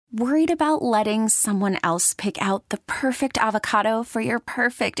Worried about letting someone else pick out the perfect avocado for your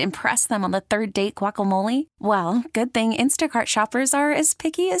perfect impress them on the third date guacamole? Well, good thing Instacart shoppers are as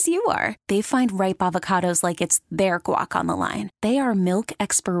picky as you are. They find ripe avocados like it's their guac on the line. They are milk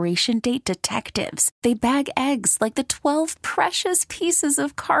expiration date detectives. They bag eggs like the 12 precious pieces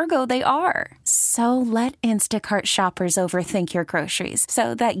of cargo they are. So let Instacart shoppers overthink your groceries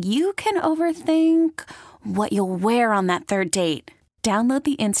so that you can overthink what you'll wear on that third date. Download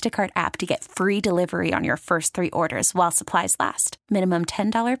the Instacart app to get free delivery on your first 3 orders while supplies last. Minimum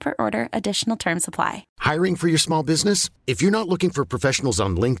 $10 per order. Additional terms apply. Hiring for your small business? If you're not looking for professionals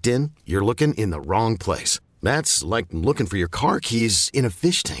on LinkedIn, you're looking in the wrong place. That's like looking for your car keys in a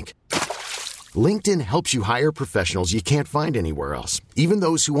fish tank. LinkedIn helps you hire professionals you can't find anywhere else, even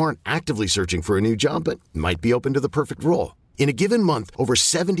those who aren't actively searching for a new job but might be open to the perfect role. In a given month, over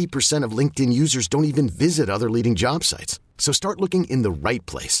 70% of LinkedIn users don't even visit other leading job sites. So start looking in the right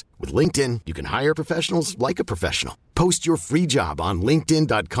place. With LinkedIn, you can hire professionals like a professional. Post your free job on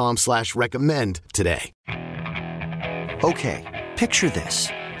linkedin.com/recommend today. Okay, picture this.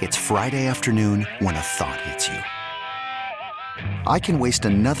 It's Friday afternoon when a thought hits you. I can waste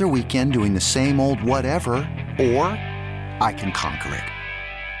another weekend doing the same old whatever, or I can conquer it.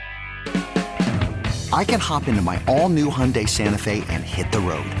 I can hop into my all-new Hyundai Santa Fe and hit the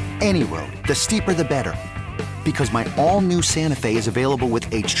road. Any road. The steeper, the better. Because my all-new Santa Fe is available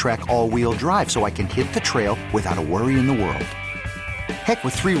with H-Track all-wheel drive, so I can hit the trail without a worry in the world. Heck,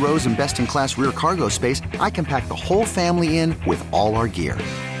 with 3 rows and best-in-class rear cargo space, I can pack the whole family in with all our gear.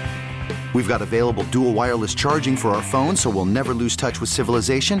 We've got available dual wireless charging for our phones, so we'll never lose touch with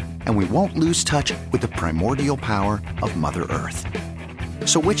civilization, and we won't lose touch with the primordial power of Mother Earth.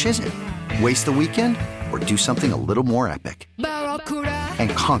 So which is it? Waste the weekend or do something a little more epic? And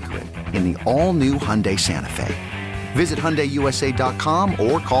conquer it in the all-new Hyundai Santa Fe. Visit HyundaiUSA.com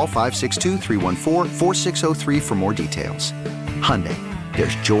or call 562-314-4603 for more details. Hyundai,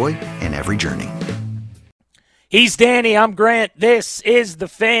 there's joy in every journey. He's Danny, I'm Grant. This is The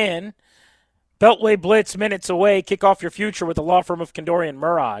Fan. Beltway Blitz minutes away. Kick off your future with the law firm of Kandorian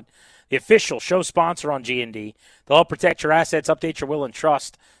Murad, the official show sponsor on G&D. They'll help protect your assets, update your will and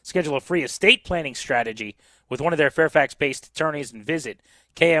trust, schedule a free estate planning strategy with one of their Fairfax-based attorneys, and visit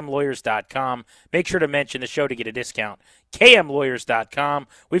kmlawyers.com. Make sure to mention the show to get a discount. kmlawyers.com.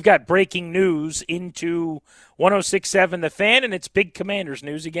 We've got breaking news into 106.7 The Fan, and it's big Commanders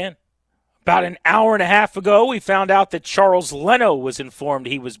news again. About an hour and a half ago, we found out that Charles Leno was informed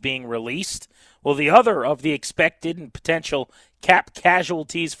he was being released. Well, the other of the expected and potential cap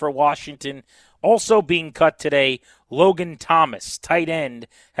casualties for Washington also being cut today, Logan Thomas, tight end,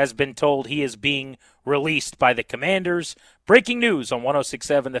 has been told he is being released by the Commanders. Breaking news on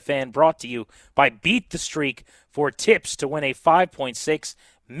 106.7 The Fan, brought to you by Beat the Streak for tips to win a $5.6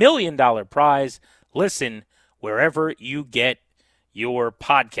 million prize. Listen wherever you get your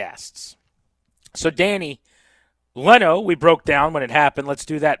podcasts. So, Danny, Leno, we broke down when it happened. Let's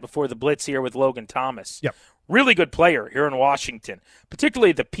do that before the Blitz here with Logan Thomas. Yep. Really good player here in Washington,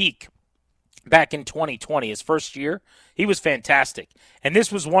 particularly the peak back in 2020. His first year, he was fantastic. And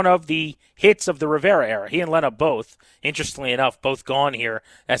this was one of the hits of the Rivera era. He and Leno both, interestingly enough, both gone here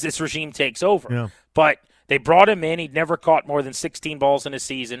as this regime takes over. Yeah. But they brought him in. He'd never caught more than 16 balls in a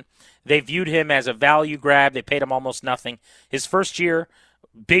season. They viewed him as a value grab. They paid him almost nothing. His first year,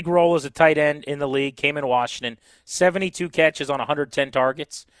 big role as a tight end in the league, came in Washington. 72 catches on 110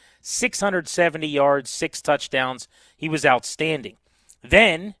 targets, 670 yards, 6 touchdowns. He was outstanding.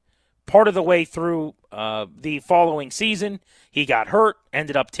 Then, part of the way through the following season, he got hurt,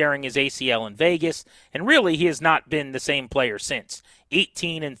 ended up tearing his ACL in Vegas, and really he has not been the same player since.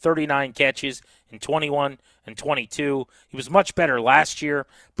 18 and 39 catches in 21 and 22. He was much better last year,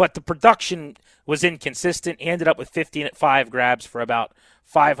 but the production was inconsistent. He ended up with 15 grabs for about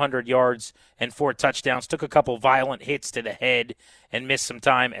 500 yards and 4 touchdowns. Took a couple violent hits to the head and missed some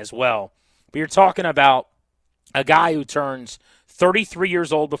time as well. But you're talking about a guy who turns 33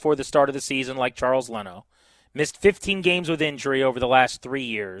 years old before the start of the season, like Charles Leno. Missed 15 games with injury over the last 3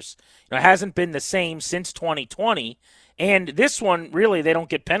 years. Hasn't been the same since 2020. And this one, really, they don't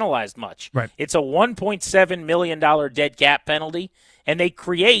get penalized much. Right. It's a $1.7 million dead cap penalty, and they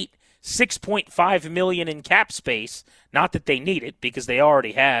create $6.5 million in cap space. Not that they need it, because they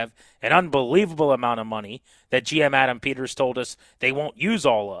already have an unbelievable amount of money that GM Adam Peters told us they won't use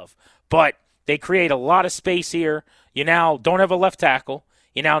all of. But they create a lot of space here. You now don't have a left tackle.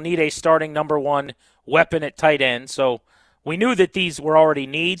 You now need a starting number 1 weapon at tight end. So we knew that these were already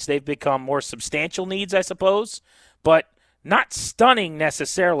needs. They've become more substantial needs, I suppose. But not stunning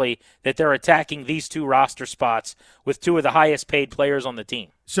necessarily that they're attacking these two roster spots with two of the highest paid players on the team.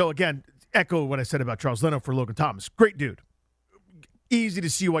 So, again, echo what I said about Charles Leno for Logan Thomas. Great dude. Easy to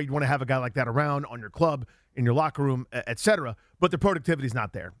see why you'd want to have a guy like that around on your club, in your locker room, etc. But the productivity's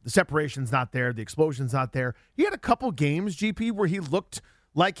not there. The separation's not there. The explosion's not there. He had a couple games, GP, where he looked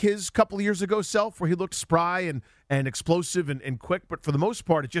like his couple of years ago self, where he looked spry and explosive and quick. But for the most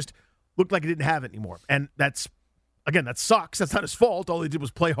part, it just looked like he didn't have it anymore. And that sucks. That's not his fault. All he did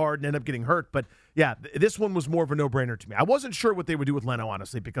was play hard and end up getting hurt. But, yeah, this one was more of a no-brainer to me. I wasn't sure what they would do with Leno,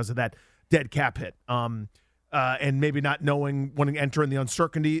 honestly, because of that dead cap hit. And maybe not wanting to enter in the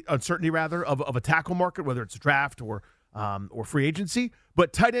uncertainty of a tackle market, whether it's a draft or free agency.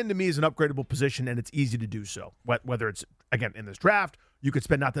 But tight end to me is an upgradable position, and it's easy to do so. Whether it's, again, in this draft, you could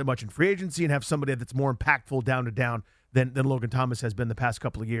spend not that much in free agency and have somebody that's more impactful down to down than Logan Thomas has been the past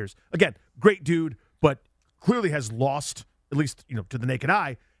couple of years. Again, great dude, but clearly has lost, at least to the naked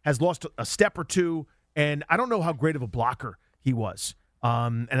eye, has lost a step or two. And I don't know how great of a blocker he was.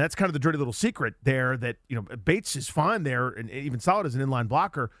 And that's kind of the dirty little secret there that, Bates is fine there and even solid as an inline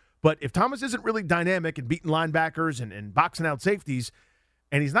blocker. But if Thomas isn't really dynamic and beating linebackers and boxing out safeties,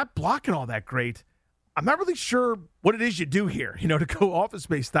 and he's not blocking all that great, I'm not really sure what it is you do here, to go Office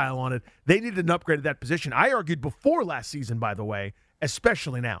Space style on it. They needed an upgrade at that position. I argued before last season, by the way,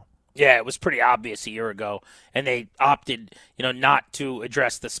 especially now. Yeah, it was pretty obvious a year ago, and they opted, not to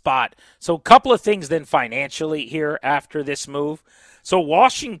address the spot. So a couple of things then financially here after this move. So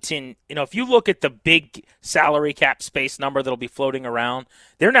Washington, if you look at the big salary cap space number that'll be floating around,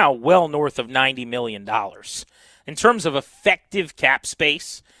 they're now well north of $90 million. In terms of effective cap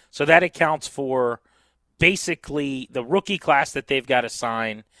space, so that accounts for basically the rookie class that they've got to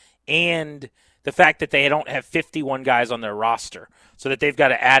sign and the fact that they don't have 51 guys on their roster, so that they've got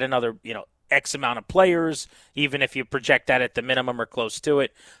to add another, X amount of players, even if you project that at the minimum or close to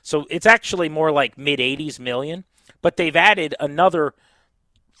it. So it's actually more like mid-80s million, but they've added another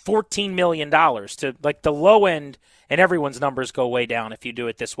 $14 million to like the low end, and everyone's numbers go way down if you do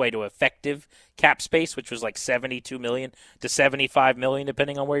it this way, to effective cap space, which was like $72 million to $75 million,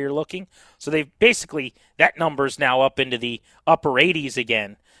 depending on where you're looking. So they've basically, that number's now up into the upper 80s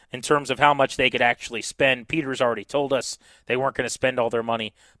again in terms of how much they could actually spend. Peter's already told us they weren't going to spend all their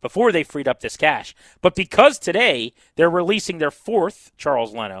money before they freed up this cash. But because today they're releasing their fourth,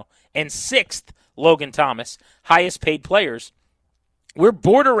 Charles Leno, and sixth, Logan Thomas, highest paid players, we're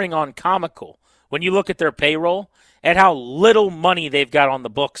bordering on comical when you look at their payroll at how little money they've got on the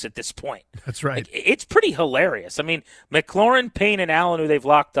books at this point. That's right. It's pretty hilarious. I mean, McLaurin, Payne, and Allen, who they've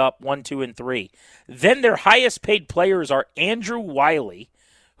locked up 1, 2, and 3. Then their highest paid players are Andrew Wiley,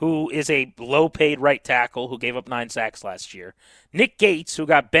 who is a low-paid right tackle who gave up 9 sacks last year. Nick Gates, who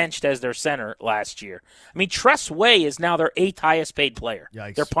got benched as their center last year. I mean, Tress Way is now their 8th highest-paid player.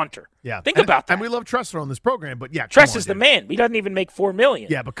 Yikes. Their punter. Yeah. Think about that. And we love Tress on this program, but yeah. Tress is the man. He doesn't even make $4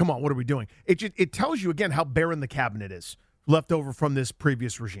 million. Yeah, but come on, what are we doing? It tells you, again, how barren the cabinet is left over from this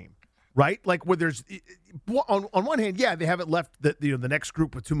previous regime, right? Like, where there's, on one hand, yeah, they haven't left the next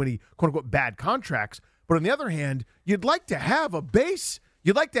group with too many, quote-unquote, bad contracts. But on the other hand, you'd like to have a base.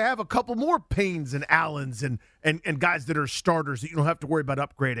 You'd like to have a couple more Paynes and Allens and guys that are starters that you don't have to worry about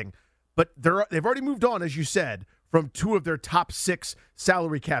upgrading. But they've already moved on, as you said, from 2 of their top 6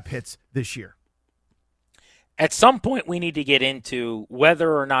 salary cap hits this year. At some point, we need to get into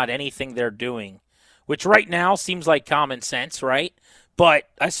whether or not anything they're doing, which right now seems like common sense, right? But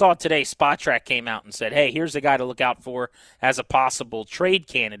I saw today SpotTrack came out and said, hey, here's a guy to look out for as a possible trade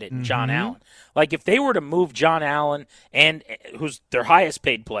candidate in John Allen. Like, if they were to move John Allen, and who's their highest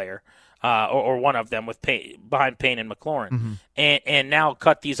paid player, or one of them with behind Payne and McLaurin, and now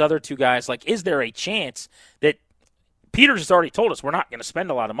cut these other 2 guys, like, is there a chance that Peters has already told us we're not going to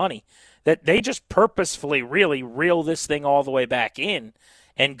spend a lot of money, that they just purposefully really reel this thing all the way back in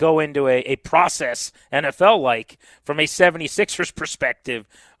and go into a process NFL-like from a 76ers perspective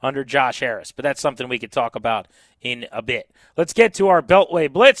under Josh Harris. But that's something we could talk about in a bit. Let's get to our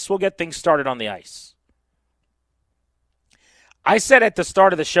Beltway Blitz. We'll get things started on the ice. I said at the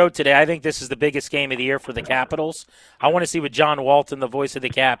start of the show today, I think this is the biggest game of the year for the Capitals. I want to see what John Walton, the voice of the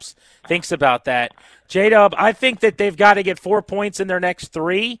Caps, thinks about that. J-Dub, I think that they've got to get 4 points in their next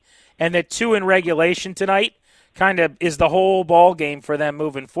 3, and that 2 in regulation tonight kind of is the whole ball game for them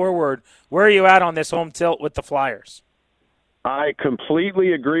moving forward. Where are you at on this home tilt with the Flyers? I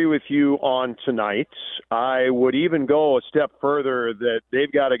completely agree with you on tonight. I would even go a step further that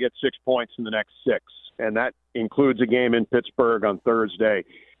they've got to get 6 points in the next 6, and that includes a game in Pittsburgh on Thursday.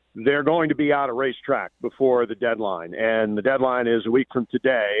 They're going to be out of racetrack before the deadline, and the deadline is a week from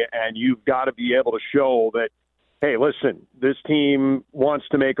today, and you've got to be able to show that hey, listen, this team wants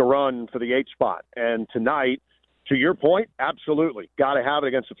to make a run for the 8th spot. And tonight, to your point, absolutely. Got to have it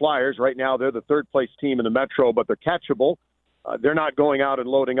against the Flyers. Right now, they're the third-place team in the Metro, but they're catchable. They're not going out and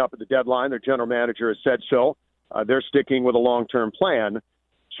loading up at the deadline. Their general manager has said so. They're sticking with a long-term plan.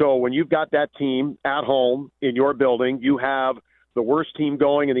 So when you've got that team at home in your building, you have the worst team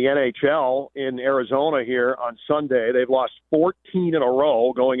going in the NHL in Arizona here on Sunday. They've lost 14 in a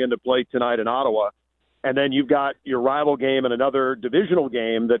row going into play tonight in Ottawa. And then you've got your rival game and another divisional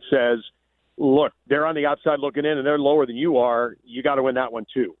game that says, look, they're on the outside looking in and they're lower than you are. You got to win that one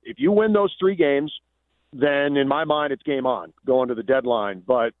too. If you win those 3 games, then in my mind it's game on going to the deadline.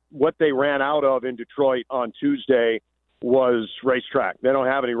 But what they ran out of in Detroit on Tuesday was racetrack. They don't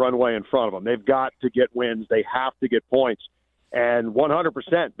have any runway in front of them. They've got to get wins. They have to get points. And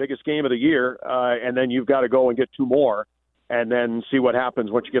 100%, biggest game of the year, and then you've got to go and get 2 more and then see what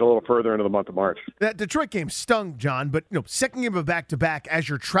happens once you get a little further into the month of March. That Detroit game stung, John, but second game of back-to-back as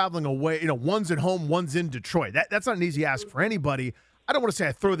you're traveling away, one's at home, one's in Detroit. That's not an easy ask for anybody. I don't want to say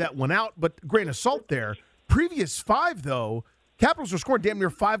I throw that one out, but grain of salt there. Previous 5, though, Capitals are scoring damn near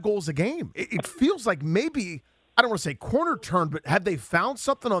 5 goals a game. It feels like maybe, I don't want to say corner turn, but have they found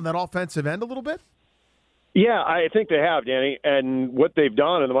something on that offensive end a little bit? Yeah, I think they have, Danny. And what they've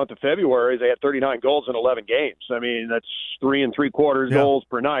done in the month of February is they had 39 goals in 11 games. I mean, that's 3 3/4 goals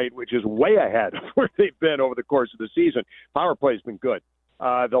per night, which is way ahead of where they've been over the course of the season. Power play's been good.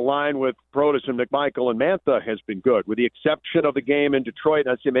 The line with Protas and McMichael and Mantha has been good, with the exception of the game in Detroit,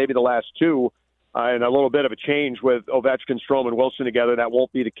 and I'd say maybe the last 2, and a little bit of a change with Ovechkin, Strome, and Wilson together. That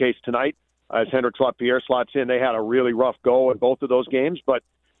won't be the case tonight as Hendrix Lapierre slots in. They had a really rough go in both of those games, but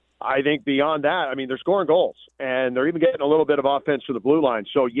I think beyond that, I mean, they're scoring goals, and they're even getting a little bit of offense from the blue line.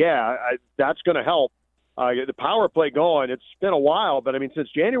 So, yeah, that's going to help. The power play going, it's been a while, but, I mean,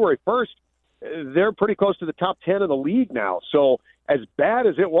 since January 1st, they're pretty close to the top 10 of the league now. So as bad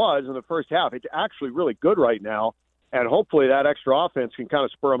as it was in the first half, it's actually really good right now, and hopefully that extra offense can kind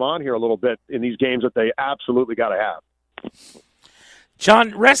of spur them on here a little bit in these games that they absolutely got to have.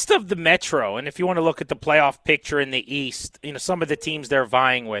 John, rest of the Metro, and if you want to look at the playoff picture in the East, some of the teams they're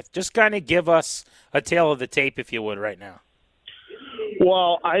vying with, just kind of give us a tale of the tape, if you would, right now.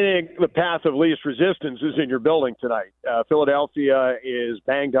 Well, I think the path of least resistance is in your building tonight. Philadelphia is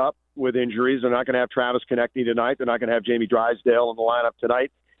banged up with injuries. They're not going to have Travis Konechny tonight. They're not going to have Jamie Drysdale in the lineup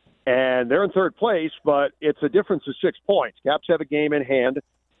tonight. And they're in third place, but it's a difference of 6 points. Caps have a game in hand.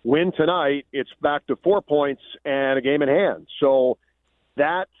 Win tonight, it's back to 4 points and a game in hand. So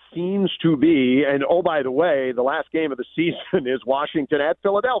that seems to be, and oh, by the way, the last game of the season is Washington at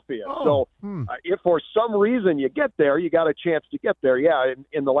Philadelphia. If for some reason you get there, you got a chance to get there,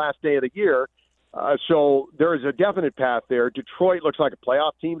 in the last day of the year. So there is a definite path there. Detroit looks like a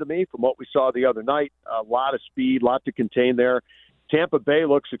playoff team to me from what we saw the other night. A lot of speed, a lot to contain there. Tampa Bay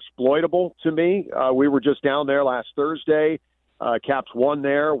looks exploitable to me. We were just down there last Thursday. Caps won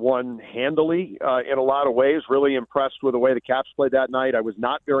handily in a lot of ways. Really impressed with the way the Caps played that night. I was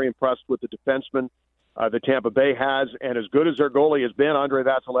not very impressed with the defenseman that Tampa Bay has. And as good as their goalie has been, Andrei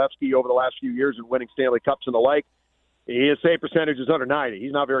Vasilevsky, over the last few years in winning Stanley Cups and the like, his save percentage is under 90.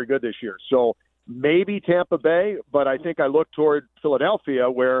 He's not very good this year. So maybe Tampa Bay, but I think I look toward Philadelphia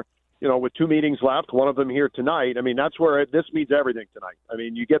where, with 2 meetings left, one of them here tonight. I mean, that's where this means everything tonight. I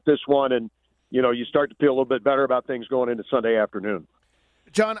mean, you get this one and, you start to feel a little bit better about things going into Sunday afternoon.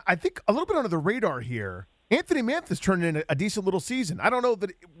 John, I think a little bit under the radar here, Anthony Mantha's turning in a decent little season. I don't know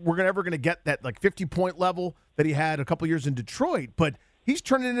that we're ever going to get that 50-point level that he had a couple years in Detroit, but he's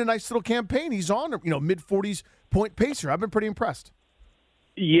turning in a nice little campaign. He's on mid-40s point pacer. I've been pretty impressed.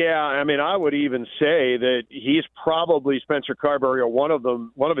 Yeah, I mean, I would even say that he's probably Spencer Carberry, one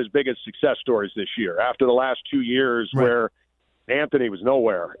of his biggest success stories this year. After the last 2 years, right, where Anthony was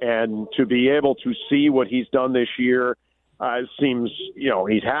nowhere, and to be able to see what he's done this year seems,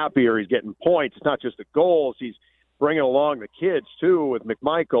 he's happier. He's getting points. It's not just the goals. He's bringing along the kids too with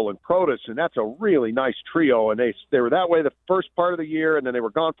McMichael and Protas, and that's a really nice trio. And they were that way the first part of the year, and then they were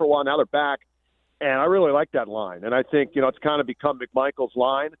gone for a while. Now they're back. And I really like that line. And I think, it's kind of become McMichael's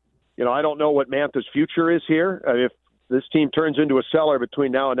line. I don't know what Mantha's future is here. If this team turns into a seller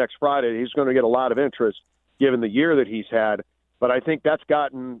between now and next Friday, he's going to get a lot of interest given the year that he's had. But I think that's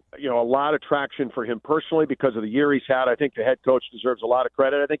gotten, a lot of traction for him personally because of the year he's had. I think the head coach deserves a lot of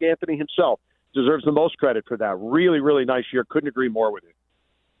credit. I think Anthony himself deserves the most credit for that. Really, really nice year. Couldn't agree more with you.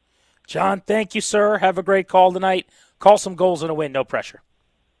 John, thank you, sir. Have a great call tonight. Call some goals and a win. No pressure.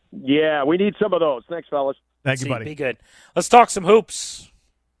 Yeah, we need some of those. Thanks, fellas. Thank you, buddy. Be good. Let's talk some hoops.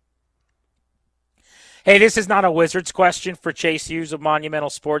 Hey, this is not a Wizards question for Chase Hughes of Monumental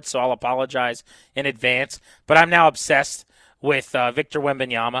Sports, so I'll apologize in advance. But I'm now obsessed with Victor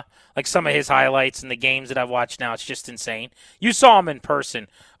Wembanyama. Like some of his highlights and the games that I've watched now, it's just insane. You saw him in person.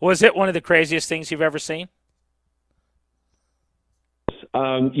 Was it one of the craziest things you've ever seen?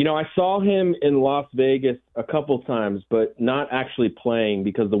 I saw him in Las Vegas a couple times, but not actually playing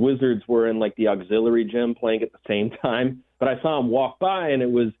because the Wizards were in like the auxiliary gym playing at the same time. But I saw him walk by, and it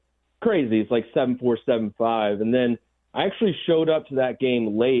was crazy. It's like 7'4", 7'5". And then I actually showed up to that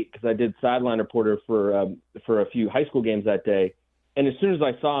game late because I did sideline reporter for a few high school games that day. And as soon as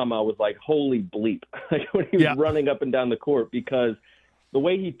I saw him, I was like, holy bleep, like when he was running up and down the court, because the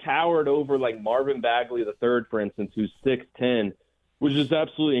way he towered over like Marvin Bagley III, for instance, who's 6'10", was just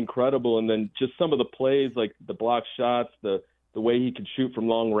absolutely incredible. And then just some of the plays, like the block shots, the way he could shoot from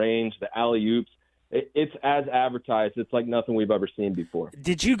long range, the alley-oops, it's as advertised. It's like nothing we've ever seen before.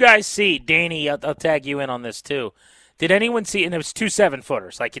 Did you guys see, Danny, I'll tag you in on this too. Did anyone see, and it was 2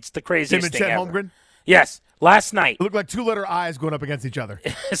 7-footers, like it's the craziest thing ever. Holmgren? Yes, last night. It looked like two-letter I's going up against each other.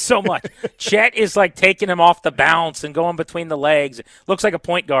 So much. Chet is like taking him off the bounce and going between the legs. Looks like a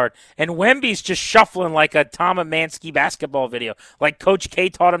point guard. And Wemby's just shuffling like a Tom Mansky basketball video, like Coach K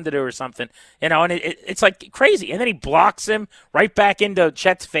taught him to do or something. And it's like crazy. And then he blocks him right back into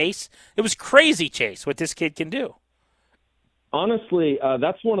Chet's face. It was crazy, Chase, what this kid can do. Honestly,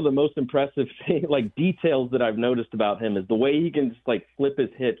 that's one of the most impressive details that I've noticed about him is the way he can just like flip his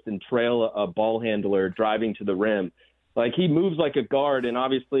hips and trail a ball handler driving to the rim. Like he moves like a guard, and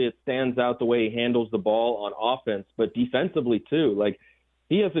obviously it stands out the way he handles the ball on offense, but defensively too. Like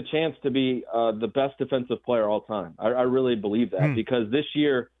he has a chance to be the best defensive player all time. I really believe that because this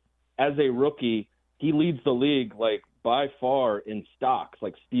year, as a rookie, he leads the league like by far in stocks,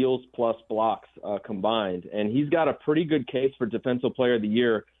 like steals plus blocks combined. And he's got a pretty good case for Defensive Player of the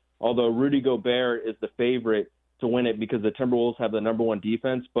Year, although Rudy Gobert is the favorite to win it because the Timberwolves have the number one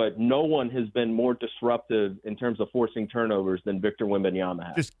defense. But no one has been more disruptive in terms of forcing turnovers than Victor Wembanyama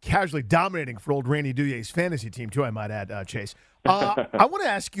has. Just casually dominating for old Randy Duyer's fantasy team, too, I might add, Chase. I want to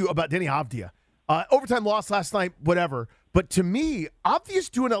ask you about Denny Avdia. Overtime loss last night, whatever. But to me, Avdia's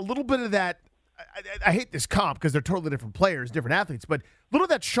doing a little bit of that. I hate this comp because they're totally different players, different athletes, but a little of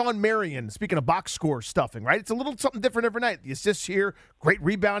that Sean Marion, speaking of box score stuffing, right? It's a little something different every night. The assists here, great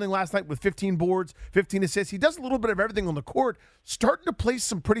rebounding last night with 15 boards, 15 assists. He does a little bit of everything on the court, starting to play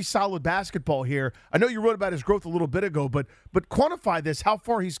some pretty solid basketball here. I know you wrote about his growth a little bit ago, but quantify this, how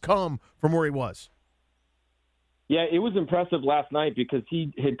far he's come from where he was. Yeah, it was impressive last night because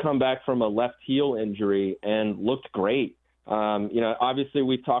he had come back from a left heel injury and looked great. Obviously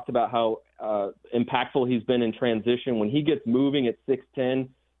we've talked about how impactful he's been in transition. When he gets moving at 6'10",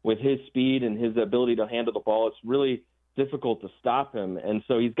 with his speed and his ability to handle the ball, it's really difficult to stop him. And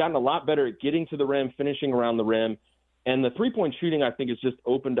so he's gotten a lot better at getting to the rim, finishing around the rim. And the three-point shooting, I think, has just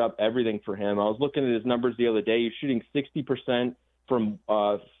opened up everything for him. I was looking at his numbers the other day. He's shooting 60% from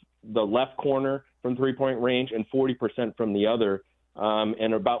the left corner from three-point range and 40% from the other,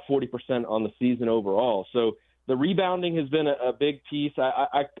 and about 40% on the season overall. So the rebounding has been a big piece.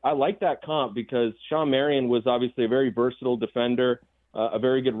 I like that comp because Sean Marion was obviously a very versatile defender, a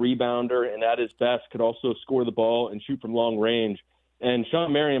very good rebounder, and at his best could also score the ball and shoot from long range. And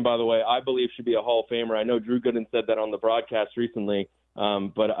Sean Marion, by the way, I believe should be a Hall of Famer. I know Drew Gooden said that on the broadcast recently,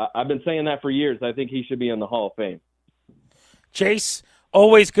 but I've been saying that for years. I think he should be in the Hall of Fame. Chase,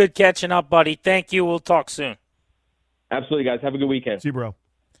 always good catching up, buddy. Thank you. We'll talk soon. Absolutely, guys. Have a good weekend. See you, bro.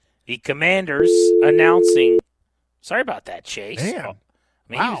 The Commanders announcing – sorry about that, Chase. Damn.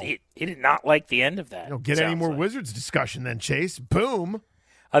 Wow. He did not like the end of that. You don't get any more Wizards discussion then, Chase. Boom.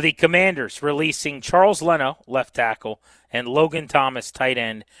 The Commanders releasing Charles Leno, left tackle, and Logan Thomas, tight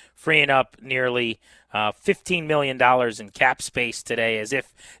end, freeing up nearly $15 million in cap space today as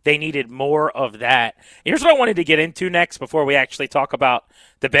if they needed more of that. Here's what I wanted to get into next before we actually talk about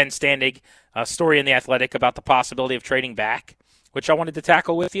the Ben Standig story in The Athletic about the possibility of trading back, which I wanted to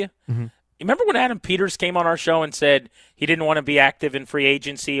tackle with you. Mm-hmm. Remember when Adam Peters came on our show and said he didn't want to be active in free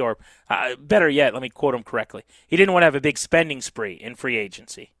agency, or better yet, let me quote him correctly, he didn't want to have a big spending spree in free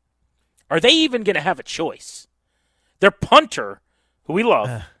agency. Are they even going to have a choice? Their punter, who we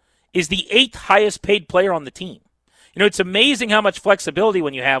love, is the 8th highest paid player on the team. You know, it's amazing how much flexibility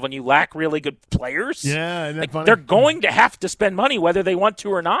when you lack really good players. Yeah, isn't that funny? They're going to have to spend money whether they want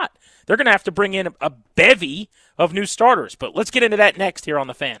to or not. They're going to have to bring in a bevy of new starters. But let's get into that next here on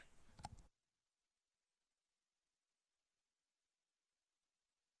The Fan.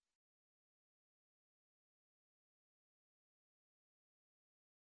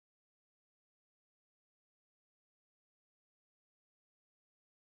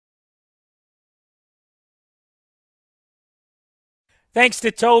 Thanks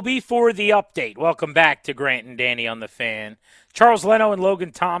to Toby for the update. Welcome back to Grant and Danny on the Fan. Charles Leno and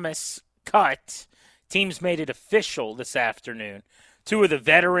Logan Thomas cut. Teams made it official this afternoon. Two of the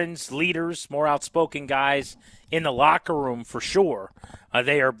veterans, leaders, more outspoken guys in the locker room for sure.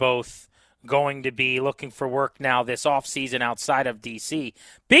 They are both going to be looking for work now this offseason outside of D.C.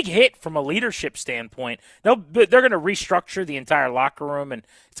 Big hit from a leadership standpoint. They're going to restructure the entire locker room, and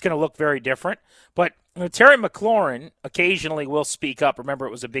it's going to look very different. But Terry McLaurin occasionally will speak up. Remember,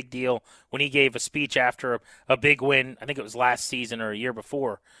 it was a big deal when he gave a speech after a big win. I think it was last season or a year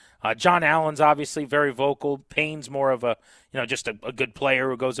before. John Allen's obviously very vocal. Payne's more of a, just a good player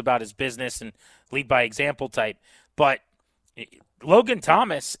who goes about his business and lead by example type. But Logan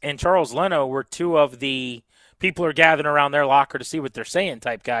Thomas and Charles Leno were two of the people who are gathering around their locker to see what they're saying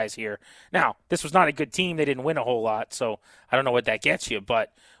type guys here. Now, this was not a good team. They didn't win a whole lot, so I don't know what that gets you.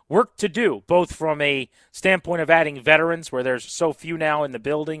 But work to do, both from a standpoint of adding veterans where there's so few now in the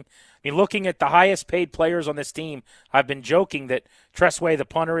building. I mean, looking at the highest paid players on this team, I've been joking that Tressway, the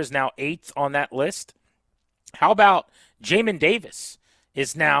punter, is now 8th on that list. How about Jamin Davis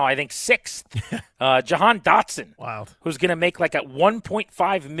is now, I think, 6th. Jahan Dotson, wild, who's going to make like at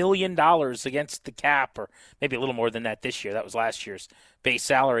 $1.5 million against the cap, or maybe a little more than that this year. That was last year's base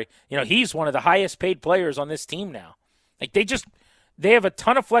salary. He's one of the highest paid players on this team now. Like they have a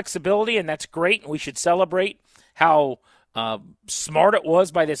ton of flexibility, and that's great, and we should celebrate how smart it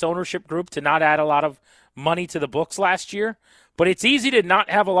was by this ownership group to not add a lot of money to the books last year. But it's easy to not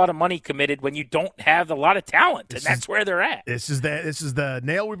have a lot of money committed when you don't have a lot of talent, and that's where they're at. This is the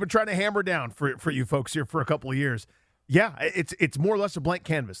nail we've been trying to hammer down for you folks here for a couple of years. Yeah, it's more or less a blank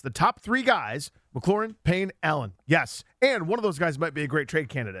canvas. The top 3 guys, McLaurin, Payne, Allen, yes. And one of those guys might be a great trade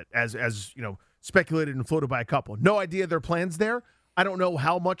candidate, as speculated and floated by a couple. No idea their plans there. I don't know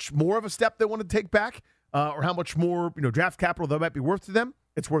how much more of a step they want to take back or how much more draft capital that might be worth to them.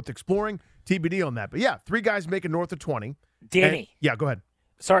 It's worth exploring. TBD on that. But, yeah, 3 guys making north of 20. Danny. Yeah, go ahead.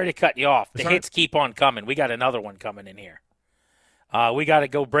 Sorry to cut you off. The hits keep on coming. We got another one coming in here. We got to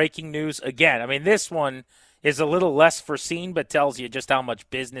go breaking news again. I mean, this one is a little less foreseen, but tells you just how much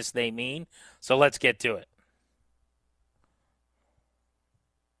business they mean. So let's get to it.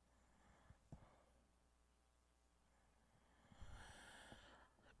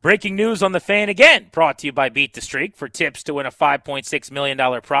 Breaking news on the Fan again, brought to you by Beat the Streak. For tips to win a $5.6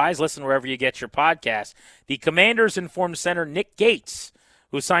 million prize, listen wherever you get your podcast. The Commanders informed center Nick Gates,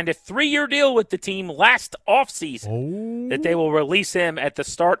 who signed a 3-year deal with the team last offseason, that they will release him at the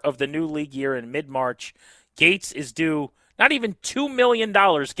start of the new league year in mid-March. Gates is due not even $2 million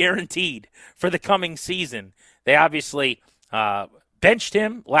guaranteed for the coming season. They obviously benched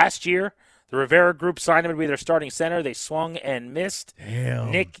him last year. The Rivera Group signed him to be their starting center. They swung and missed.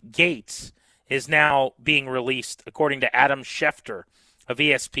 Damn. Nick Gates is now being released, according to Adam Schefter of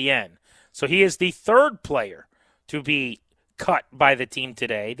ESPN. So he is the 3rd player to be cut by the team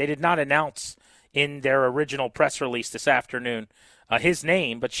today. They did not announce in their original press release this afternoon his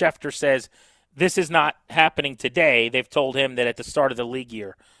name, but Schefter says this is not happening today. They've told him that at the start of the league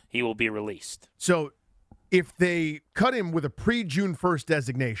year he will be released. So if they cut him with a pre-June 1st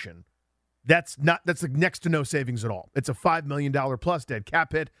designation, that's like next to no savings at all. It's a $5 million plus dead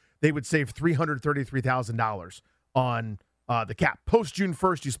cap hit. They would save $333,000 on the cap. Post June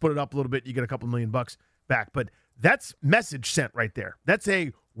 1st, you split it up a little bit, you get a couple $1 million back. But that's message sent right there. That's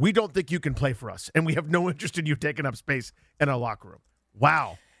we don't think you can play for us, and we have no interest in you taking up space in our locker room.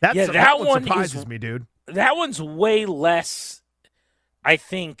 Wow. That one surprises me, dude. That one's way less, I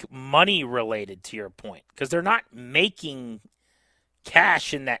think, money related to your point, because they're not making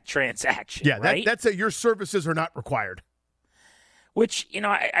cash in that transaction. Yeah, right? That's your services are not required. Which,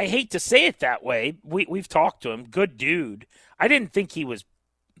 I hate to say it that way. We've talked to him. Good dude. I didn't think he was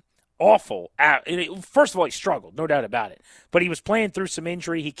awful. First of all, he struggled, no doubt about it. But he was playing through some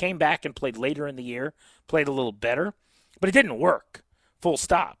injury. He came back and played later in the year, played a little better. But it didn't work, full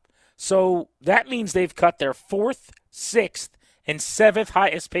stop. So that means they've cut their 4th, 6th, and 7th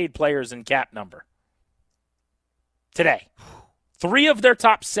highest paid players in cap number today. 3 of their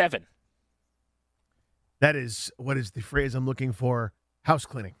top 7. That is, what is the phrase I'm looking for? House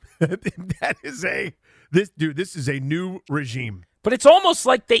cleaning. This is a new regime. But it's almost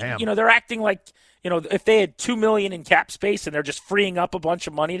like they're acting like, if they had $2 million in cap space and they're just freeing up a bunch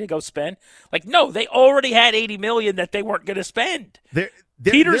of money to go spend. Like, no, they already had $80 million that they weren't going to spend.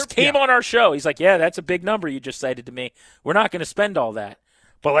 Peters came on our show. He's like, yeah, that's a big number you just cited to me. We're not going to spend all that.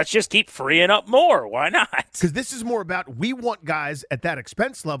 But let's just keep freeing up more. Why not? Because this is more about we want guys at that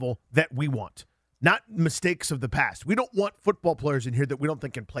expense level that we want, not mistakes of the past. We don't want football players in here that we don't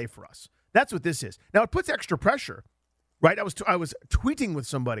think can play for us. That's what this is. Now, it puts extra pressure right? I was tweeting with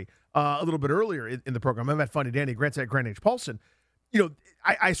somebody a little bit earlier in the program. I met Funny Danny, Grant's at Grant H. Paulson. You know,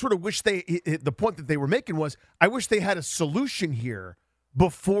 I sort of wish the point that they were making was, I wish they had a solution here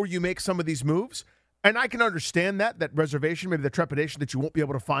before you make some of these moves. And I can understand that reservation, maybe the trepidation that you won't be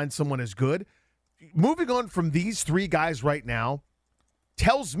able to find someone as good. Moving on from these three guys right now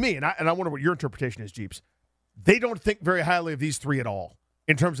tells me, and I wonder what your interpretation is, Jeeps, they don't think very highly of these three at all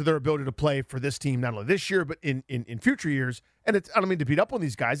in terms of their ability to play for this team, not only this year, but in future years. And I don't mean to beat up on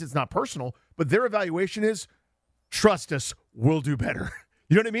these guys. It's not personal. But their evaluation is, trust us, we'll do better.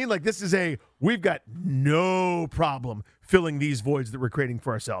 You know what I mean? Like, this is we've got no problem filling these voids that we're creating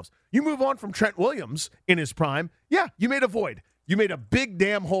for ourselves. You move on from Trent Williams in his prime. Yeah, you made a void. You made a big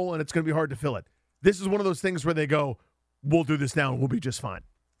damn hole, and it's going to be hard to fill it. This is one of those things where they go, we'll do this now, and we'll be just fine.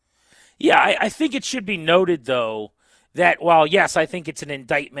 Yeah, I think it should be noted, though, that while, yes, I think it's an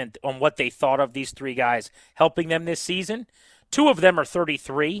indictment on what they thought of these three guys helping them this season, two of them are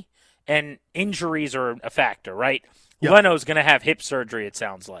 33, and injuries are a factor, right? Yep. Leno's going to have hip surgery, it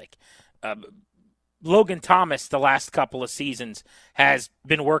sounds like. Logan Thomas, the last couple of seasons, has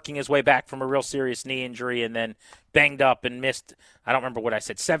been working his way back from a real serious knee injury and then banged up and missed, I don't remember what I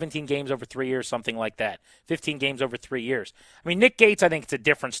said, 17 games over 3 years, something like that. 15 games over 3 years. I mean, Nick Gates, I think it's a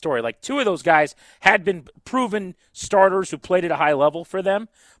different story. Like, two of those guys had been proven starters who played at a high level for them.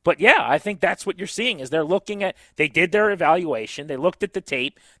 But, yeah, I think that's what you're seeing is they're looking at – they did their evaluation. They looked at the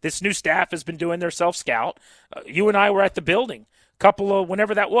tape. This new staff has been doing their self-scout. You and I were at the building.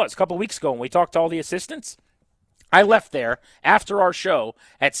 Whenever that was, a couple of weeks ago when we talked to all the assistants. I left there after our show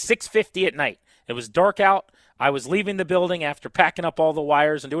at 6:50 at night. It was dark out. I was leaving the building after packing up all the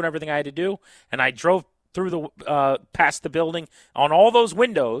wires and doing everything I had to do, and I drove through past the building. On all those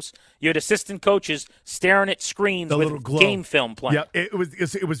windows, you had assistant coaches staring at screens with game film playing. Yeah, it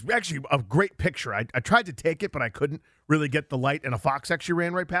was actually a great picture. I tried to take it, but I couldn't really get the light, and a fox actually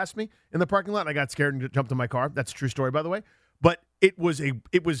ran right past me in the parking lot, and I got scared and jumped in my car. That's a true story, by the way. But it was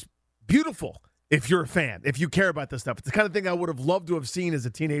beautiful if you're a fan, if you care about this stuff. It's the kind of thing I would have loved to have seen as a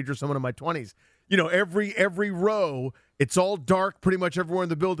teenager, someone in my 20s. You know, every row, it's all dark pretty much everywhere in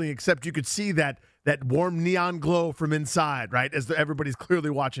the building, except you could see that warm neon glow from inside, right, as everybody's clearly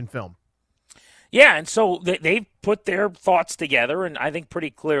watching film. Yeah, and so they've put their thoughts together, and I think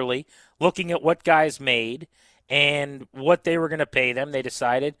pretty clearly, looking at what guys made and what they were going to pay them, they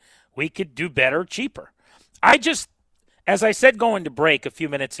decided we could do better, cheaper. As I said going to break a few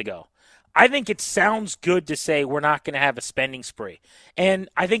minutes ago, I think it sounds good to say we're not going to have a spending spree. And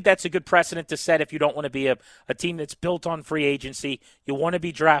I think that's a good precedent to set if you don't want to be a team that's built on free agency. You want to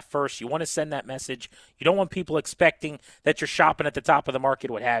be draft first. You want to send that message. You don't want people expecting that you're shopping at the top of the market,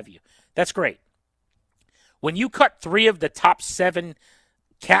 what have you. That's great. When you cut 3 of the top 7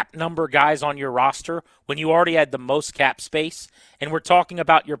 cap number guys on your roster when you already had the most cap space, and we're talking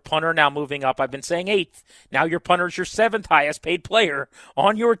about your punter now moving up. I've been saying 8th. Now your punter's your 7th highest paid player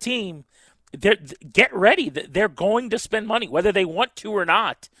on your team. Get ready. They're going to spend money, whether they want to or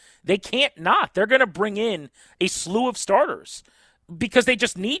not. They can't not. They're going to bring in a slew of starters because they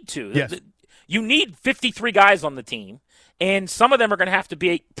just need to. Yes. You need 53 guys on the team. And some of them are going to have to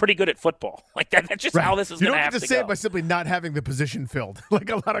be pretty good at football. Like that. That's just how this is going to have to go. You don't get to say it by simply not having the position filled,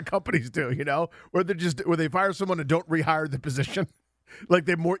 like a lot of companies do, you know, where they fire someone and don't rehire the position. Like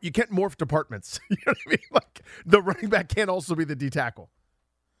you can't morph departments. You know what I mean? Like the running back can't also be the D tackle.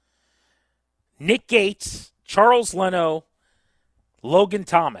 Nick Gates, Charles Leno, Logan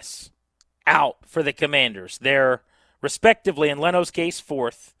Thomas out for the Commanders. They're respectively, in Leno's case,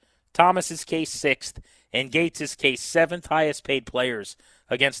 4th, Thomas's case 6th, and Gates' case 7th highest paid players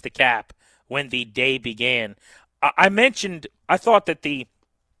against the cap when the day began. I mentioned I thought that the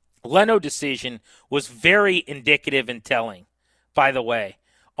Leno decision was very indicative and telling, by the way,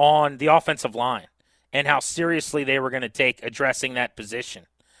 on the offensive line and how seriously they were going to take addressing that position.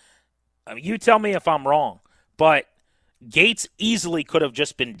 I mean, you tell me if I'm wrong, but Gates easily could have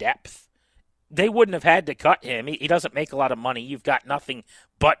just been depth. They wouldn't have had to cut him. He doesn't make a lot of money. You've got nothing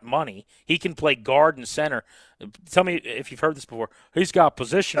but money. He can play guard and center. Tell me if you've heard this before. He's got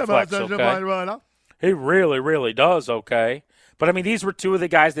position flex, okay? He really, really does, okay? But, I mean, these were 2 of the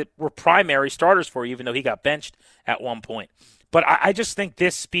guys that were primary starters for you, even though he got benched at one point. But I just think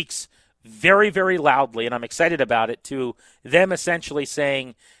this speaks very, very loudly, and I'm excited about it, to them essentially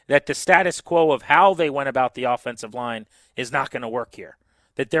saying that the status quo of how they went about the offensive line is not going to work here,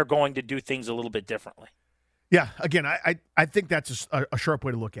 that they're going to do things a little bit differently. Yeah, again, I think that's a sharp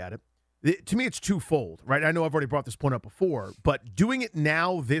way to look at it. To me, it's twofold, right? I know I've already brought this point up before, but doing it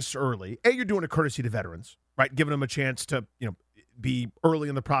now this early, you're doing a courtesy to veterans, right? Giving them a chance to, be early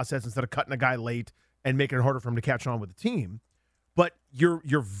in the process instead of cutting a guy late, and making it harder for him to catch on with the team. But you're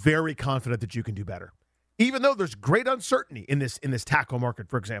very confident that you can do better. Even though there's great uncertainty in this tackle market,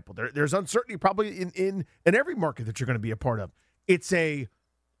 for example. There's uncertainty probably in every market that you're going to be a part of. It's a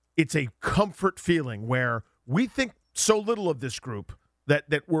comfort feeling where we think so little of this group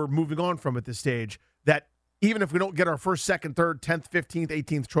that we're moving on from at this stage that even if we don't get our first, second, third, 10th, 15th,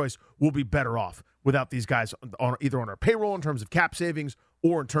 18th choice, we'll be better off without these guys either on our payroll in terms of cap savings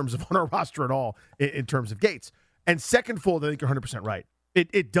or in terms of on our roster at all in terms of Gates. And second fold, I think you're 100% right.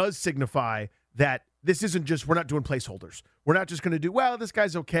 It does signify that this isn't just, we're not doing placeholders. We're not just going to do, well, this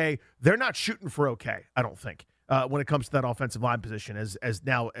guy's okay. They're not shooting for okay, I don't think, when it comes to that offensive line position,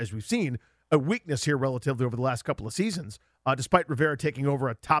 as we've seen, a weakness here relatively over the last couple of seasons, despite Rivera taking over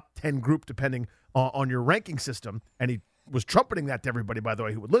a top 10 group depending on your ranking system, and he was trumpeting that to everybody, by the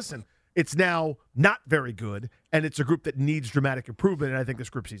way, who would listen. It's now not very good, and it's a group that needs dramatic improvement, and I think this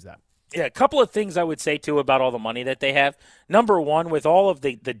group sees that. Yeah, a couple of things I would say, too, about all the money that they have. Number one, with all of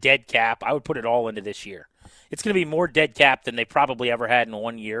the dead cap, I would put it all into this year. It's going to be more dead cap than they probably ever had in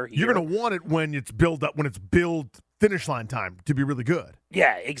 1 year. You're going to want it when it's build finish line time to be really good.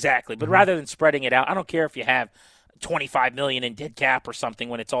 Yeah, exactly. But rather than spreading it out, I don't care if you have $25 million in dead cap or something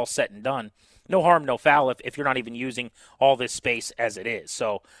when it's all said and done. No harm, no foul if you're not even using all this space as it is.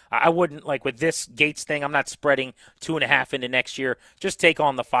 So I wouldn't, like with this Gates thing, I'm not spreading 2.5 into next year. Just take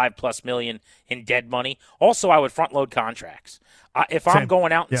on the $5+ million in dead money. Also, I would front load contracts. If I'm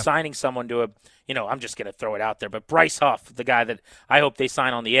going out and signing someone to I'm just going to throw it out there, but Bryce Huff, the guy that I hope they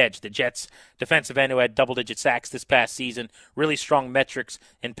sign on the edge, the Jets defensive end who had double-digit sacks this past season, really strong metrics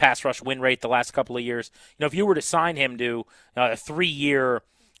in pass rush win rate the last couple of years. If you were to sign him to a 3-year,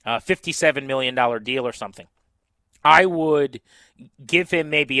 $57 million deal or something, I would give him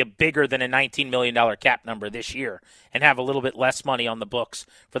maybe a bigger than a $19 million cap number this year and have a little bit less money on the books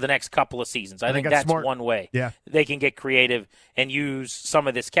for the next couple of seasons. I think that's smart. One way they can get creative and use some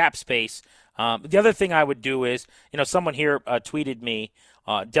of this cap space. The other thing I would do is, someone here tweeted me,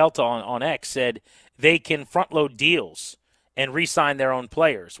 Delta on X said they can front load deals and re-sign their own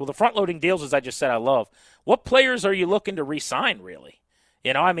players. Well, the front loading deals, as I just said, I love. What players are you looking to re-sign, really?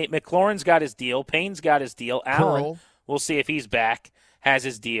 McLaurin's got his deal. Payne's got his deal. Allen, we'll see if he's back, has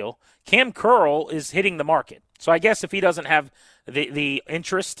his deal. Cam Curl is hitting the market. So I guess if he doesn't have the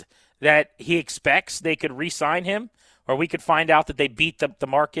interest that he expects, they could re-sign him, or we could find out that they beat the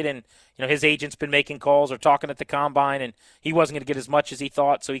market and his agent's been making calls or talking at the combine and he wasn't going to get as much as he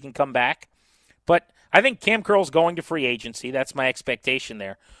thought, so he can come back. But I think Cam Curl's going to free agency. That's my expectation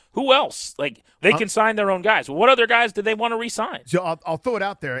there. Who else? They can sign their own guys. What other guys do they want to re-sign? So I'll throw it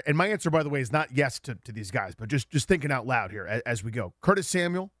out there, and my answer, by the way, is not yes to these guys, but just thinking out loud here as we go. Curtis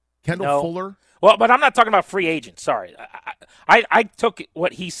Samuel, Kendall Fuller. Well, but I'm not talking about free agents. Sorry. I took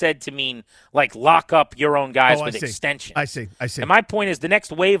what he said to mean lock up your own guys with extensions. I see. And my point is the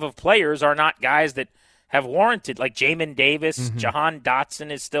next wave of players are not guys that have warranted, like Jamin Davis, Jahan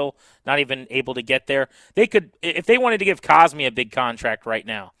Dotson is still not even able to get there. They could, if they wanted to give Cosme a big contract right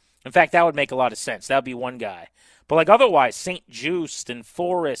now. In fact, that would make a lot of sense. That would be one guy. But otherwise, St. Just and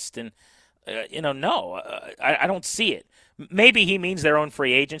Forrest and, I don't see it. Maybe he means their own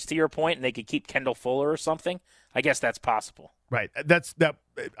free agents, to your point, and they could keep Kendall Fuller or something. I guess that's possible. Right.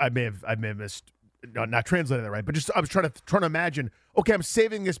 I may have missed, not translating that right, but just I was trying to imagine, okay, I'm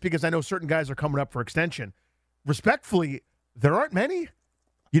saving this because I know certain guys are coming up for extension. Respectfully, there aren't many.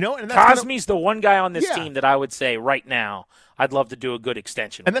 And that's Cosme's the one guy on this team that I would say right now I'd love to do a good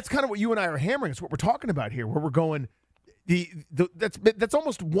extension. And that's kind of what you and I are hammering. It's what we're talking about here, where we're going. That's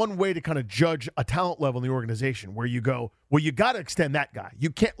almost one way to kind of judge a talent level in the organization, where you go, well, you got to extend that guy. You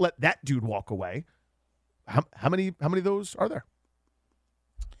can't let that dude walk away. How many of those are there?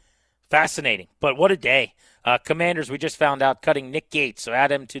 Fascinating, but what a day. Commanders, we just found out, cutting Nick Gates, so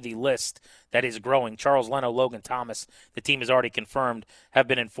add him to the list that is growing. Charles Leno, Logan Thomas, the team has already confirmed, have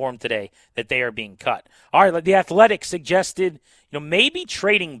been informed today that they are being cut. All right, the Athletic suggested, maybe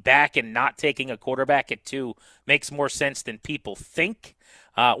trading back and not taking a quarterback at 2 makes more sense than people think.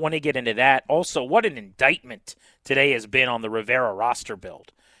 Want to get into that. Also, what an indictment today has been on the Rivera roster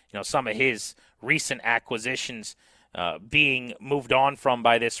build. Some of his recent acquisitions being moved on from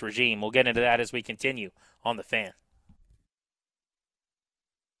by this regime. We'll get into that as we continue on The Fan.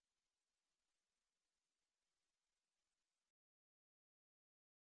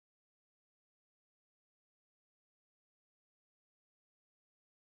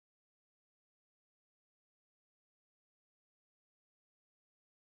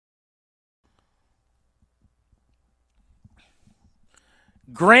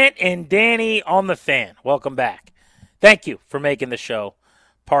 Grant and Danny on The Fan. Welcome back. Thank you for making the show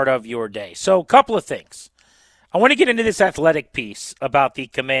part of your day. So a couple of things. I want to get into this Athletic piece about the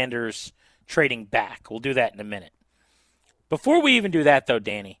Commanders trading back. We'll do that in a minute. Before we even do that, though,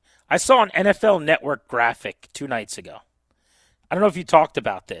 Danny, I saw an NFL Network graphic 2 nights ago. I don't know if you talked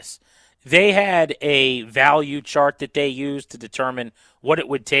about this. They had a value chart that they used to determine what it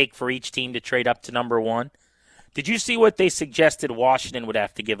would take for each team to trade up to number 1. Did you see what they suggested Washington would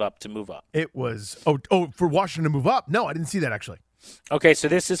have to give up to move up? It was, for Washington to move up? No, I didn't see that, actually. Okay, so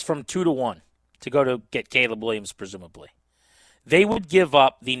this is from 2 to 1 to go to get Caleb Williams, presumably. They would give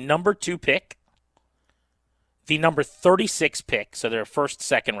up the number 2 pick, the number 36 pick, so their first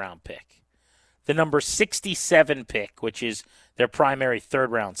second-round pick, the number 67 pick, which is their primary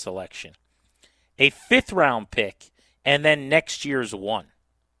third-round selection, a 5th-round pick, and then next year's 1.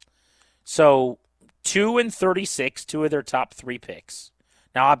 So 2 and 36, 2 of their top 3 picks.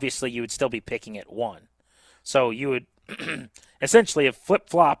 Now, obviously, you would still be picking at 1. So you would essentially have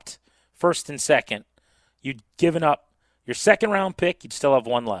flip-flopped first and second. You'd given up your second-round pick, you'd still have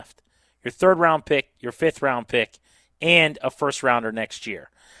 1 left. Your third-round pick, your 5th-round pick, and a first-rounder next year.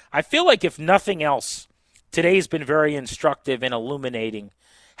 I feel like if nothing else, today's been very instructive in illuminating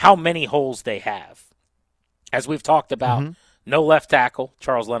how many holes they have. As we've talked about, no left tackle,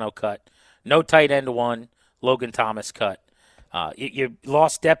 Charles Leno cut. No tight end 1, Logan Thomas cut. You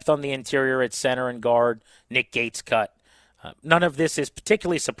lost depth on the interior at center and guard, Nick Gates cut. None of this is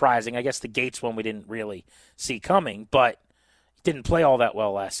particularly surprising. I guess the Gates one we didn't really see coming, but didn't play all that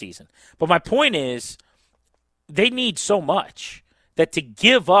well last season. But my point is, they need so much that to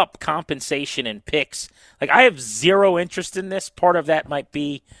give up compensation and picks, like I have zero interest in this. Part of that might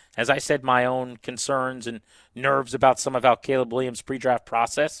be, as I said, my own concerns and nerves about some of how Caleb Williams' pre-draft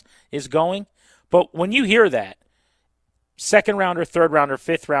process is going. But when you hear that, second rounder, third rounder,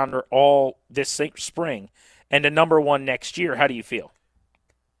 5th rounder, all this spring, and a number 1 next year, how do you feel?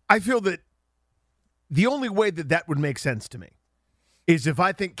 I feel that the only way that would make sense to me is if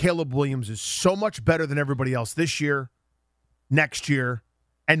I think Caleb Williams is so much better than everybody else this year, next year,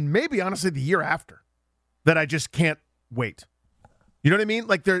 and maybe honestly the year after, that I just can't wait. You know what I mean?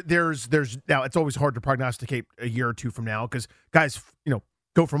 Like there's now it's always hard to prognosticate a year or 2 from now because guys,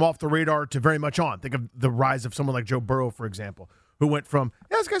 go from off the radar to very much on. Think of the rise of someone like Joe Burrow, for example, who went from,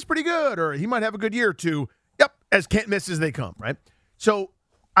 this guy's pretty good, or he might have a good year, to, yep, as can't miss as they come, right? So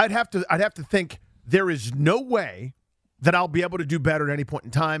I'd have to think there is no way that I'll be able to do better at any point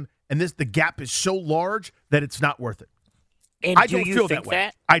in time, and the gap is so large that it's not worth it. And I don't feel that way.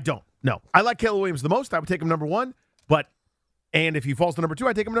 That? I don't. No. I like Caleb Williams the most. I would take him number 1, and if he falls to number 2,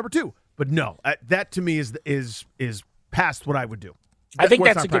 I'd take him number 2. But no, that to me is past what I would do. I think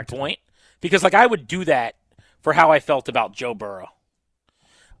that's a good point because, I would do that for how I felt about Joe Burrow.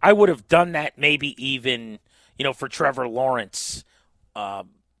 I would have done that maybe even, for Trevor Lawrence.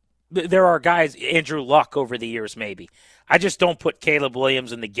 There are guys, Andrew Luck over the years maybe. I just don't put Caleb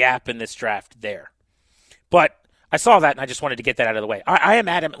Williams in the gap in this draft there. But I saw that, and I just wanted to get that out of the way. I am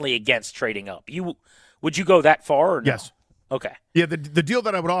adamantly against trading up. Would you go that far or no? Yes. Okay. Yeah, the deal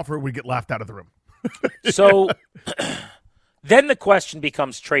that I would offer would get laughed out of the room. So then the question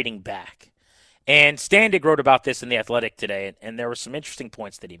becomes trading back. And Standig wrote about this in The Athletic today, and there were some interesting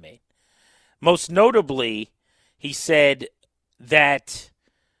points that he made. Most notably, he said that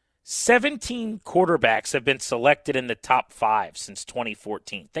 17 quarterbacks have been selected in the top 5 since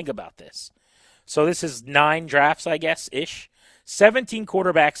 2014. Think about this. So this is 9 drafts, I guess-ish. 17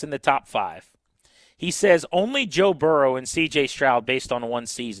 quarterbacks in the top 5. He says only Joe Burrow and C.J. Stroud, based on 1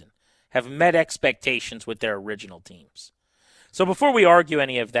 season, have met expectations with their original teams. So before we argue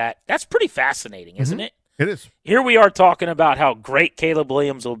any of that, that's pretty fascinating, isn't it? It is. Here we are talking about how great Caleb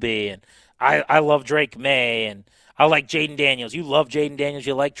Williams will be, and I love Drake May, and I like Jaden Daniels. You love Jaden Daniels,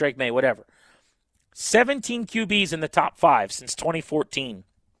 you like Drake May, whatever. 17 QBs in the top 5 since 2014.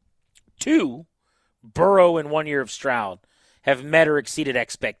 2, Burrow and 1 year of Stroud, have met or exceeded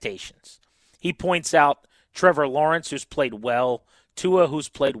expectations. He points out Trevor Lawrence, who's played well, Tua, who's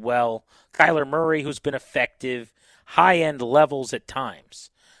played well, Kyler Murray, who's been effective, high-end levels at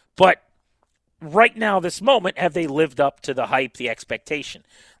times. But right now, this moment, have they lived up to the hype, the expectation?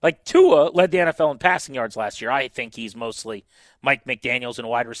 Like Tua led the NFL in passing yards last year. I think he's mostly Mike McDaniels and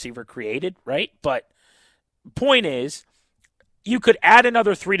wide receiver created, right? But point is, you could add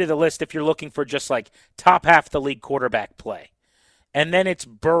another 3 to the list if you're looking for just top half the league quarterback play. And then it's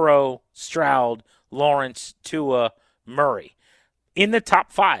Burrow, Stroud, Lawrence, Tua, Murray. In the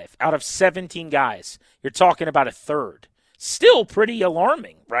top 5 out of 17 guys, you're talking about a third. Still pretty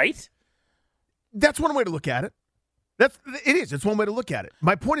alarming, right? That's one way to look at it. It is. It's one way to look at it.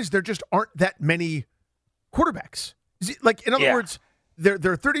 My point is there just aren't that many quarterbacks. In other words,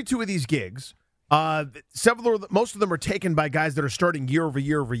 there are 32 of these gigs. Most of them are taken by guys that are starting year over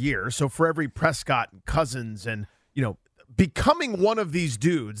year over year. So for every Prescott and Cousins and, becoming one of these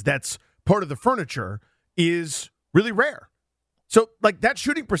dudes that's part of the furniture is really rare. So, that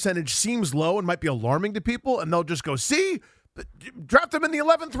shooting percentage seems low and might be alarming to people, and they'll just go, see, draft him in the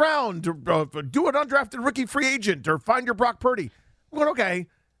 11th round, or do an undrafted rookie free agent, or find your Brock Purdy. I'm going, okay,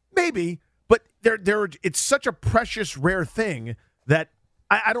 maybe, but it's such a precious, rare thing that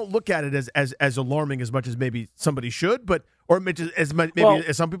I don't look at it as alarming as much as maybe somebody should, or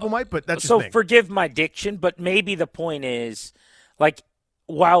as some people might, but that's just me. So forgive my diction, but maybe the point is,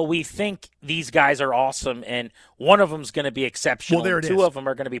 while we think these guys are awesome and one of them's going to be exceptional, two of them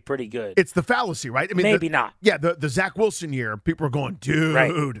are going to be pretty good. It's the fallacy, right? I mean, maybe not. Yeah, the Zach Wilson year, people are going, dude,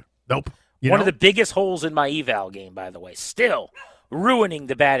 right. Nope. One of the biggest holes in my eval game, by the way, still ruining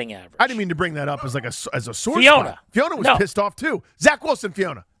the batting average. I didn't mean to bring that up as a sore Fiona. spot. Fiona was pissed off too. Zach Wilson,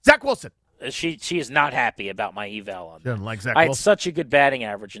 Fiona. Zach Wilson. She is not happy about my eval on that. She doesn't like Zach I Wilson. had such a good batting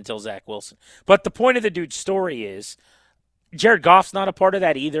average until Zach Wilson. But the point of the dude's story is Jared Goff's not a part of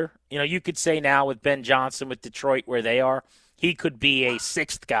that either. You could say now with Ben Johnson with Detroit where they are, he could be a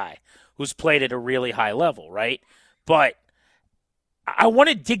sixth guy who's played at a really high level, right? But I want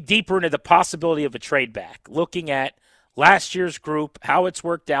to dig deeper into the possibility of a trade back, looking at last year's group, how it's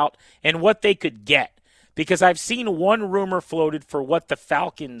worked out, and what they could get. Because I've seen one rumor floated for what the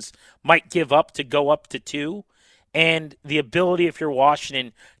Falcons might give up to go up to 2, and the ability, if you're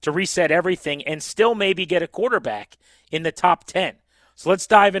Washington, to reset everything and still maybe get a quarterback in the top 10. So let's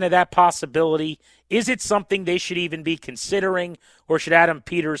dive into that possibility. Is it something they should even be considering, or should Adam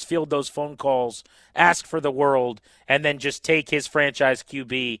Peters field those phone calls, ask for the world, and then just take his franchise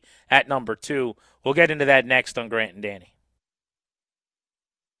QB at number 2? We'll get into that next on Grant and Danny.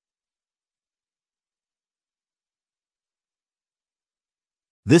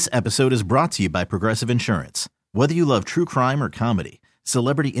 This episode is brought to you by Progressive Insurance. Whether you love true crime or comedy,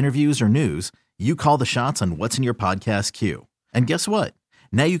 celebrity interviews or news, you call the shots on what's in your podcast queue. And guess what?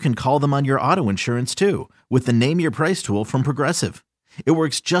 Now you can call them on your auto insurance too with the Name Your Price tool from Progressive. It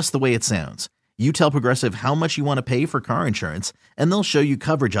works just the way it sounds. You tell Progressive how much you want to pay for car insurance, and they'll show you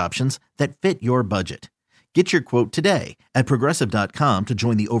coverage options that fit your budget. Get your quote today at Progressive.com to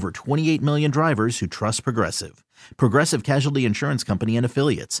join the over 28 million drivers who trust Progressive. Progressive Casualty Insurance Company and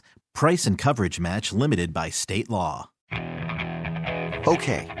Affiliates. Price and coverage match limited by state law.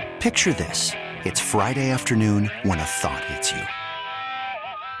 Okay, picture this. It's Friday afternoon when a thought hits you.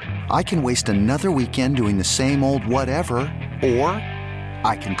 I can waste another weekend doing the same old whatever, or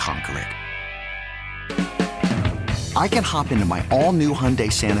I can conquer it. I can hop into my all-new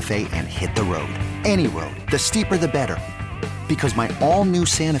Hyundai Santa Fe and hit the road. Any road. The steeper, the better. Because my all-new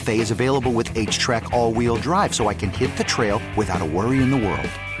Santa Fe is available with H-Track all-wheel drive, so I can hit the trail without a worry in the world.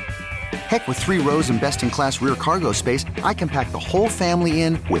 Heck, with 3 rows and best-in-class rear cargo space, I can pack the whole family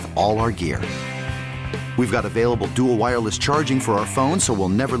in with all our gear. We've got available dual wireless charging for our phones, so we'll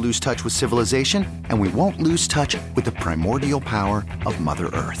never lose touch with civilization, and we won't lose touch with the primordial power of Mother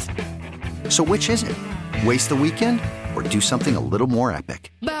Earth. So which is it? Waste the weekend or do something a little more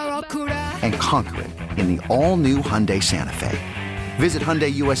epic? And conquer it in the all-new Hyundai Santa Fe. Visit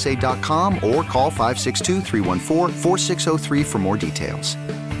HyundaiUSA.com or call 562-314-4603 for more details.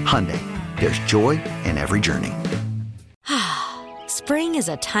 Hyundai, there's joy in every journey. Spring is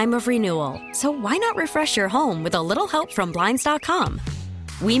a time of renewal, so why not refresh your home with a little help from Blinds.com?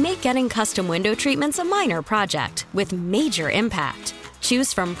 We make getting custom window treatments a minor project with major impact.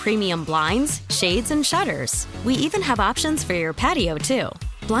 Choose from premium blinds, shades, and shutters. We even have options for your patio, too.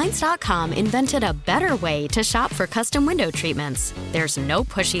 Blinds.com invented a better way to shop for custom window treatments. There's no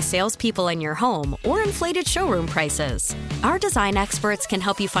pushy salespeople in your home or inflated showroom prices. Our design experts can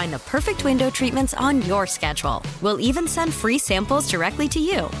help you find the perfect window treatments on your schedule. We'll even send free samples directly to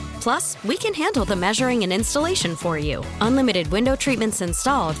you. Plus, we can handle the measuring and installation for you. Unlimited window treatments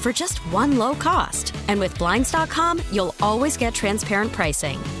installed for just one low cost. And with Blinds.com, you'll always get transparent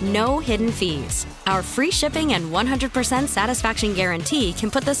pricing. No hidden fees. Our free shipping and 100% satisfaction guarantee can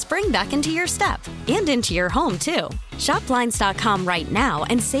put the spring back into your step and into your home, too. Shop Blinds.com right now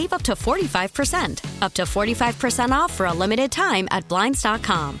and save up to 45%. Up to 45% off for a limited time at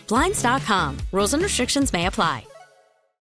Blinds.com. Blinds.com. Rules and restrictions may apply.